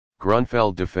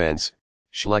Grunfeld defense,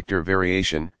 Schlechter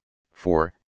variation,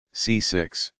 4,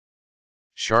 c6.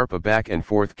 Sharp a back and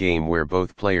forth game where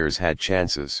both players had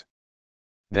chances.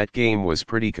 That game was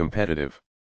pretty competitive.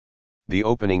 The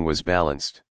opening was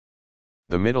balanced.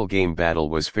 The middle game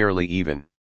battle was fairly even.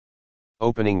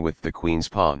 Opening with the queen's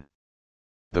pawn.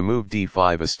 The move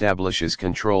d5 establishes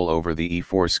control over the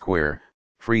e4 square,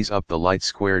 frees up the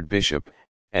light-squared bishop,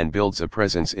 and builds a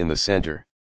presence in the center.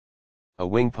 A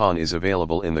wing pawn is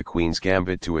available in the queen's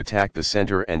gambit to attack the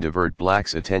center and divert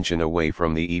black's attention away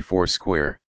from the e4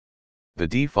 square. The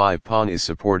d5 pawn is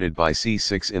supported by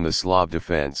c6 in the Slav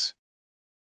defense.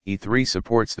 e3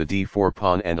 supports the d4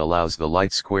 pawn and allows the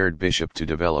light-squared bishop to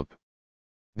develop.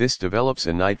 This develops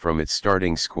a knight from its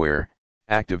starting square,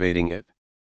 activating it.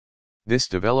 This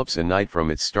develops a knight from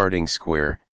its starting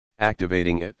square,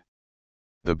 activating it.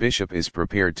 The bishop is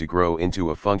prepared to grow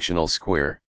into a functional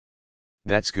square.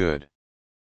 That's good.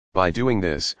 By doing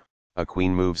this, a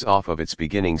queen moves off of its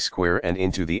beginning square and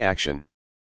into the action.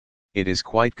 It is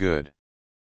quite good.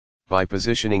 By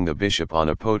positioning the bishop on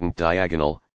a potent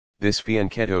diagonal, this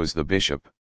fianchettos the bishop.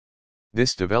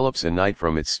 This develops a knight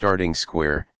from its starting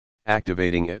square,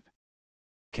 activating it.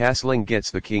 Castling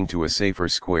gets the king to a safer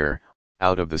square,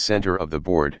 out of the center of the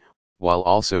board, while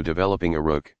also developing a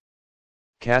rook.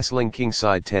 Castling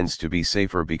kingside tends to be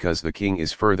safer because the king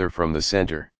is further from the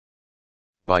center.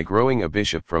 By growing a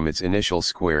bishop from its initial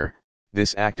square,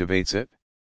 this activates it.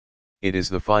 It is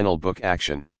the final book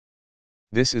action.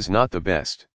 This is not the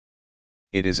best.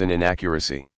 It is an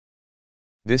inaccuracy.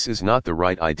 This is not the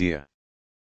right idea.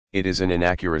 It is an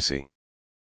inaccuracy.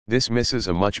 This misses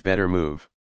a much better move.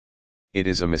 It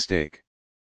is a mistake.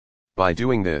 By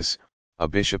doing this, a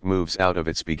bishop moves out of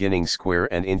its beginning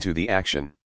square and into the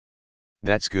action.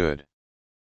 That's good.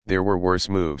 There were worse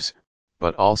moves,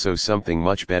 but also something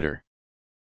much better.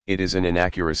 It is an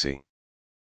inaccuracy.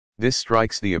 This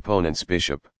strikes the opponent's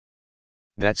bishop.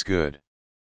 That's good.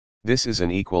 This is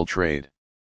an equal trade.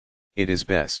 It is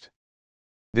best.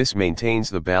 This maintains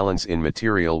the balance in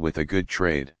material with a good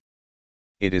trade.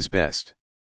 It is best.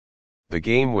 The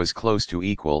game was close to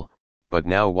equal, but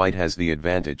now white has the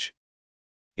advantage.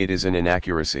 It is an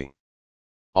inaccuracy.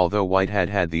 Although white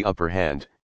had the upper hand,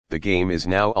 the game is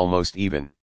now almost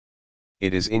even.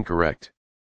 It is incorrect.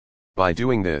 By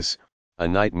doing this, a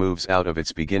knight moves out of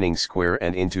its beginning square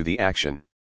and into the action.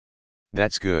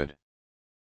 That's good.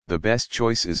 The best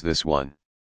choice is this one.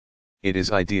 It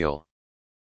is ideal.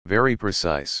 Very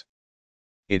precise.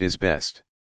 It is best.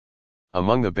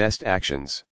 Among the best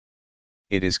actions.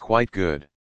 It is quite good.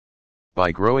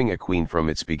 By growing a queen from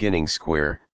its beginning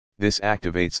square, this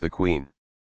activates the queen.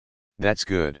 That's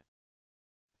good.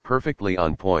 Perfectly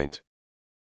on point.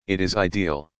 It is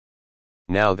ideal.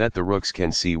 Now that the rooks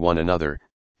can see one another,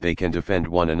 they can defend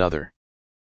one another.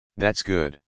 That's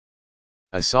good.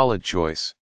 A solid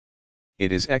choice.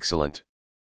 It is excellent.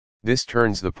 This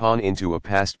turns the pawn into a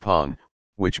passed pawn,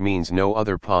 which means no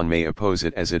other pawn may oppose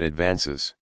it as it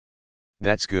advances.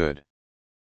 That's good.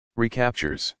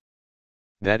 Recaptures.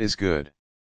 That is good.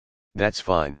 That's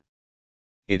fine.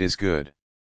 It is good.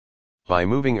 By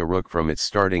moving a rook from its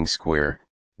starting square,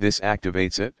 this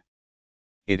activates it.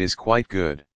 It is quite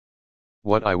good.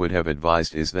 What I would have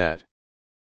advised is that.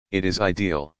 It is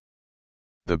ideal.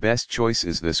 The best choice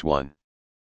is this one.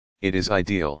 It is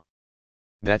ideal.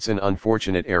 That's an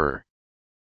unfortunate error.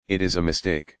 It is a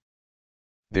mistake.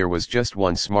 There was just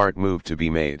one smart move to be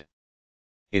made.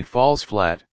 It falls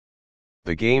flat.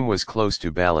 The game was close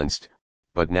to balanced,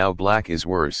 but now black is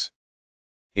worse.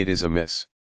 It is a miss.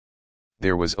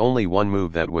 There was only one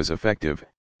move that was effective,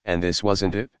 and this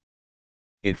wasn't it?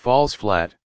 It falls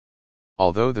flat.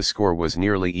 Although the score was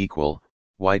nearly equal,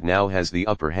 white now has the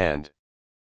upper hand.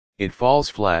 It falls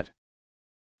flat.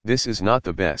 This is not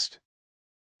the best.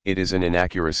 It is an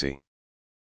inaccuracy.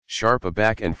 Sharp a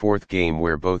back and forth game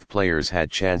where both players had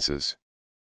chances.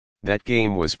 That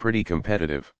game was pretty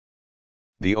competitive.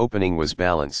 The opening was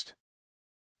balanced.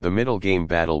 The middle game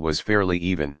battle was fairly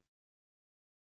even.